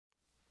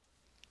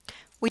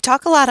We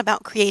talk a lot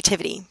about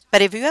creativity,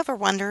 but have you ever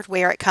wondered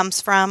where it comes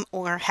from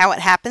or how it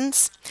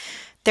happens?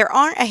 There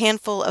are a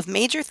handful of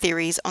major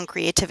theories on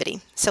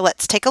creativity, so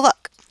let's take a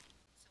look.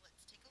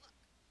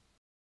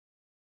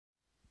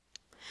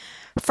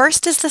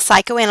 First is the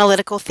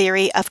psychoanalytical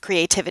theory of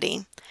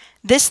creativity.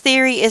 This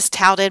theory is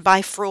touted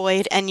by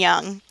Freud and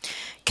Jung.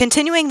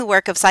 Continuing the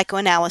work of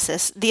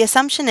psychoanalysis, the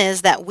assumption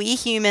is that we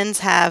humans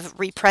have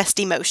repressed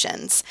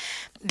emotions.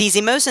 These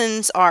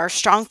emotions are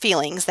strong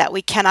feelings that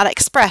we cannot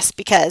express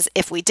because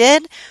if we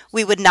did,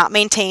 we would not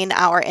maintain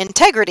our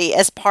integrity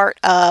as part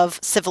of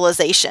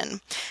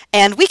civilization.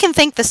 And we can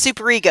thank the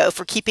superego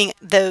for keeping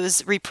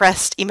those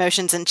repressed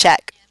emotions in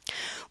check.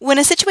 When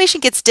a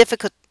situation gets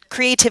difficult,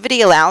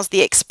 creativity allows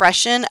the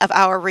expression of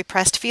our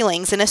repressed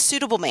feelings in a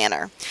suitable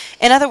manner.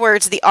 In other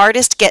words, the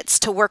artist gets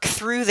to work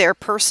through their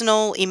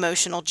personal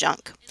emotional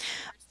junk.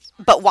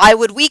 But why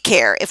would we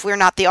care if we're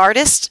not the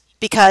artist?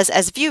 Because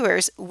as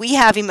viewers, we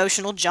have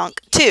emotional junk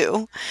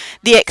too.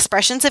 The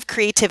expressions of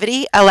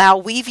creativity allow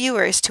we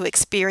viewers to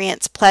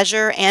experience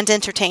pleasure and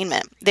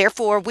entertainment.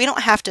 Therefore, we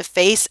don't have to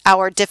face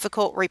our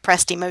difficult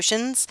repressed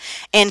emotions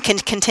and can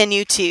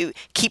continue to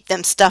keep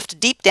them stuffed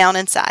deep down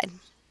inside.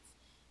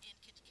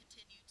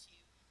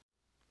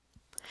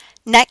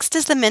 Next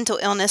is the mental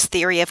illness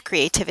theory of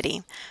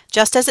creativity.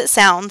 Just as it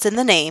sounds in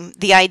the name,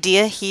 the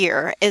idea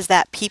here is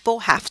that people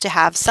have to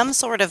have some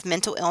sort of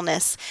mental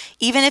illness,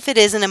 even if it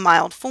is in a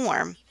mild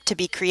form, to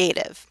be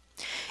creative.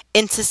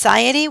 In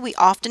society, we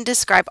often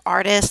describe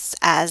artists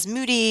as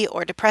moody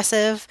or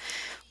depressive.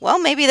 Well,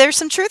 maybe there's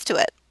some truth to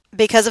it.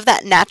 Because of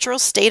that natural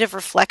state of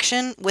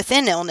reflection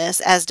within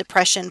illness as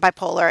depression,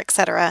 bipolar,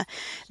 etc.,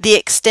 the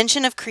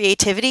extension of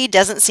creativity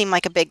doesn't seem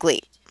like a big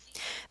leap.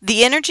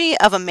 The energy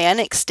of a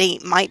manic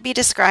state might be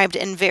described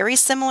in very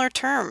similar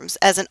terms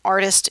as an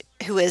artist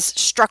who is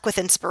struck with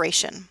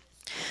inspiration.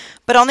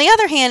 But on the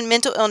other hand,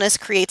 mental illness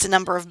creates a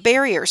number of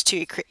barriers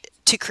to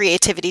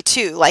creativity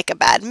too, like a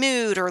bad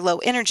mood or low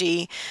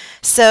energy.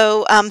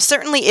 So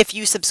certainly if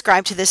you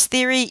subscribe to this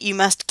theory, you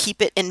must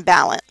keep it in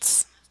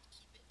balance.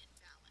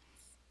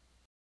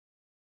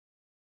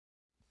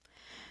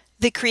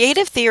 The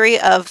creative theory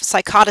of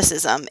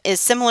psychoticism is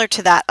similar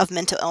to that of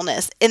mental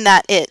illness in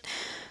that it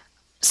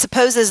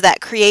supposes that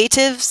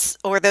creatives,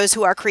 or those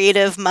who are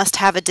creative, must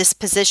have a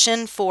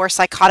disposition for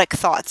psychotic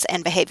thoughts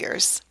and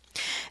behaviors.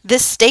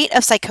 This state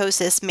of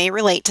psychosis may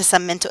relate to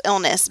some mental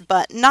illness,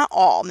 but not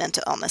all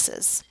mental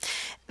illnesses.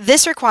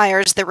 This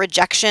requires the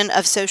rejection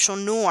of social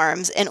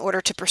norms in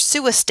order to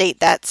pursue a state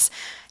that's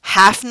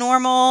half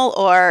normal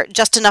or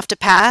just enough to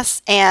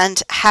pass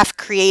and half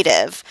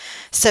creative,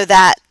 so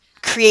that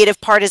creative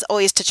part is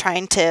always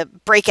trying to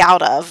break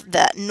out of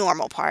the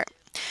normal part.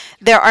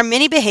 There are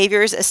many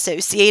behaviors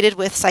associated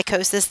with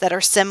psychosis that are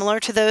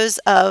similar to those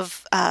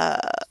of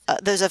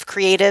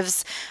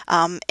creatives: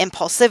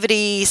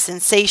 impulsivity,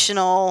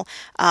 sensational,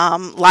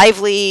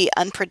 lively,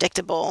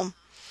 unpredictable.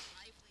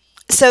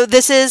 So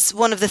this is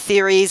one of the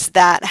theories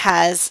that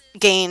has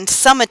gained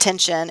some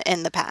attention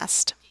in the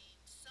past.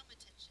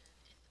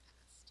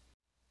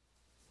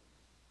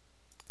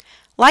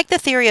 Like the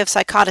theory of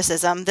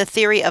psychoticism, the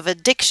theory of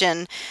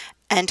addiction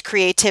and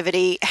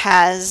creativity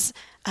has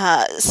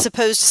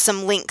supposed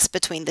some links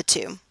between the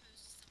two.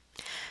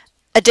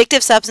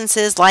 Addictive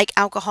substances like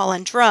alcohol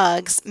and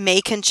drugs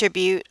may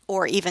contribute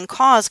or even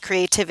cause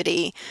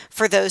creativity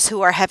for those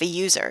who are heavy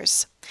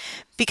users.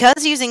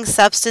 Because using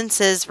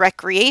substances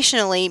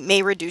recreationally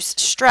may reduce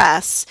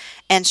stress,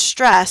 and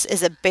stress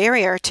is a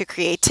barrier to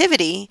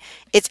creativity,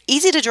 it's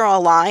easy to draw a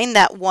line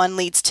that one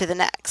leads to the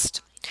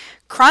next.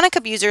 Chronic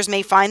abusers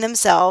may find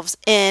themselves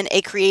in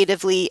a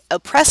creatively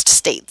oppressed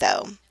state,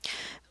 though.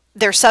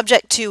 They're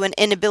subject to an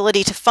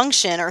inability to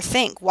function or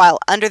think while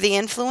under the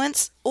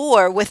influence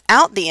or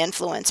without the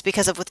influence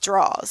because of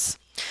withdrawals.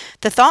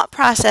 The thought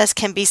process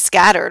can be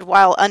scattered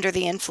while under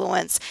the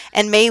influence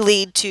and may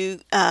lead to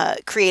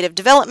creative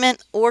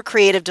development or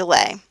creative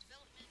delay.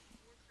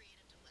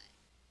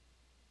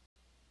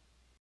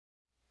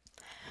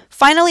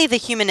 Finally, the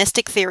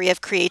humanistic theory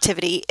of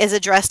creativity is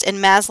addressed in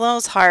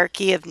Maslow's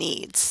hierarchy of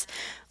needs.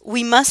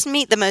 We must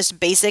meet the most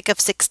basic of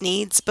 6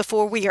 needs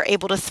before we are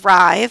able to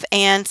thrive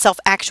and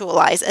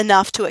self-actualize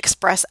enough to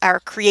express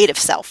our creative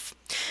self.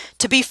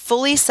 To be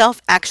fully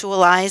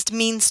self-actualized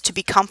means to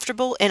be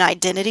comfortable in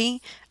identity,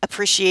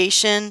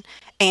 appreciation,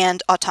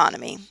 and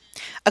autonomy.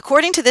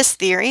 According to this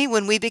theory,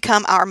 when we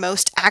become our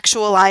most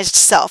actualized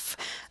self,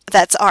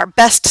 that's our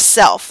best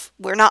self,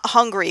 we're not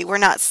hungry, we're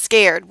not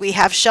scared, we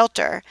have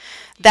shelter,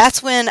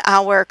 that's when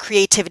our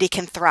creativity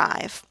can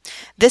thrive.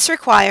 This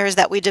requires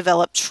that we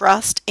develop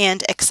trust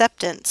and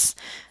acceptance.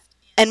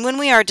 And when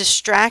we are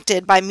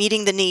distracted by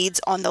meeting the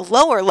needs on the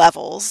lower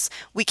levels,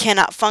 we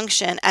cannot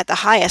function at the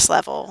highest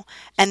level,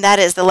 and that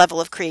is the level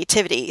of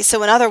creativity.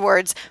 So in other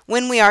words,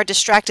 when we are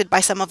distracted by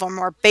some of our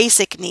more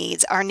basic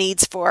needs, our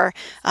needs for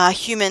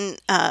human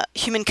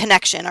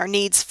connection, our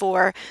needs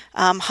for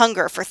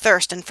hunger, for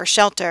thirst, and for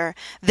shelter,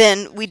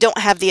 then we don't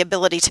have the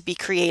ability to be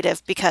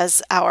creative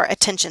because our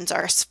attentions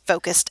are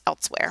focused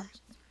elsewhere.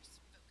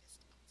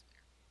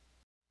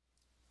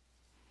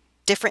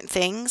 different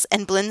things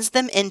and blends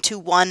them into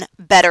one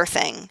better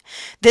thing.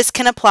 This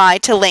can apply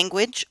to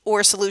language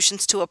or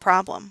solutions to a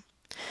problem.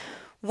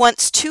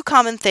 Once two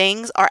common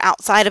things are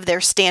outside of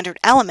their standard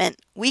element,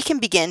 we can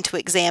begin to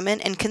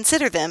examine and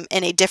consider them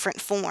in a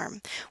different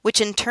form, which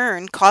in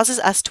turn causes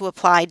us to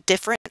apply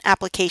different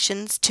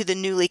applications to the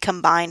newly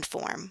combined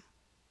form.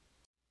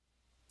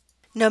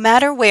 No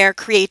matter where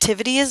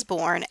creativity is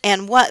born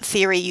and what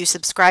theory you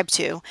subscribe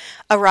to,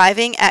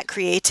 arriving at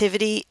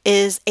creativity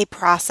is a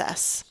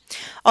process.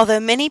 Although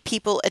many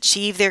people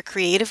achieve their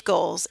creative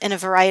goals in a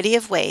variety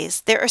of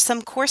ways, there are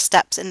some core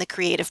steps in the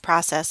creative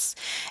process,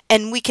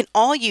 and we can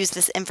all use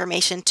this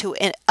information to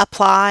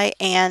apply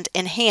and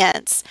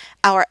enhance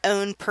our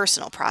own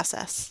personal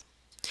process.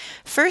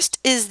 First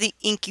is the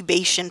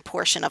incubation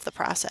portion of the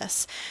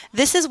process.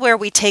 This is where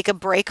we take a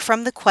break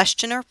from the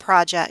question or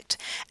project,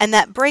 and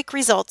that break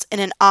results in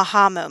an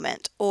aha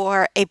moment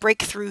or a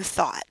breakthrough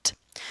thought.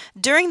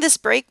 During this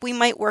break, we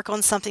might work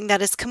on something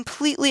that is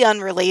completely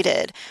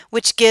unrelated,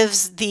 which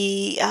gives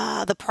the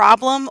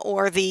problem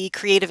or the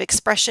creative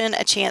expression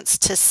a chance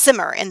to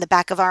simmer in the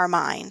back of our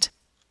mind.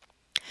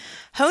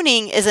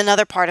 Honing is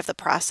another part of the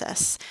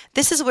process.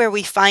 This is where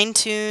we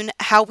fine-tune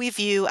how we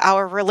view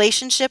our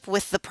relationship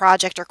with the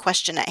project or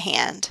question at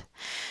hand.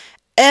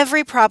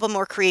 Every problem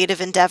or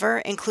creative endeavor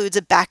includes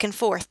a back and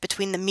forth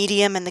between the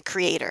medium and the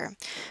creator,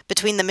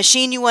 between the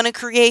machine you want to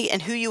create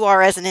and who you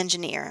are as an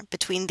engineer,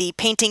 between the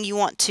painting you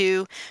want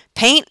to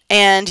paint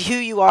and who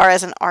you are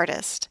as an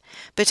artist,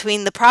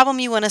 between the problem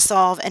you want to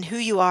solve and who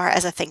you are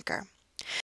as a thinker.